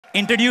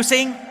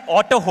Introducing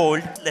Auto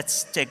Hold.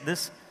 Let's check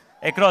this.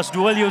 Across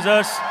dual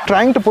users.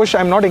 Trying to push,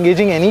 I'm not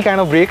engaging any kind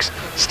of brakes.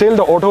 Still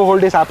the auto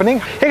hold is happening.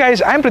 Hey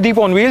guys, I'm Pradeep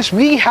on Wheels.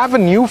 We have a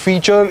new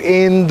feature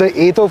in the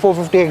Ather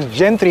 450X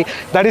Gen 3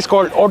 that is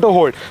called auto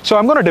hold. So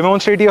I'm going to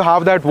demonstrate to you how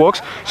that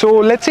works. So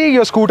let's say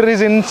your scooter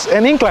is in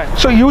an incline.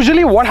 So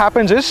usually what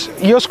happens is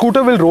your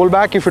scooter will roll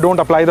back if you don't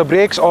apply the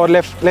brakes, or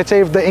let's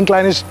say if the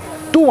incline is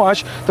too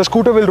much, the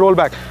scooter will roll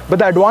back. But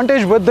the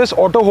advantage with this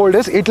auto hold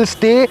is it will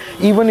stay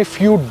even if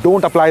you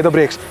don't apply the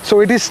brakes.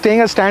 So it is staying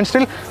at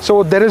standstill,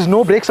 so there is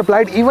no brakes applied.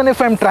 Even if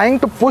I'm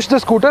trying to push the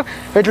scooter,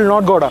 it will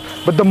not go down.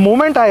 But the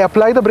moment I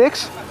apply the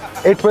brakes,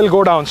 it will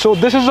go down. So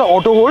this is the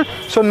auto hold.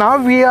 So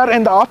now we are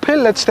in the uphill.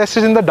 Let's test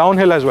it in the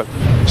downhill as well.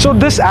 So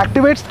this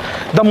activates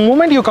the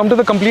moment you come to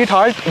the complete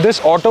halt. This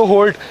auto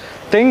hold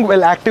thing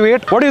will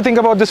activate. What do you think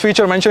about this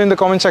feature? Mention in the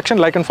comment section.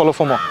 Like and follow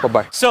for more. Bye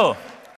bye. So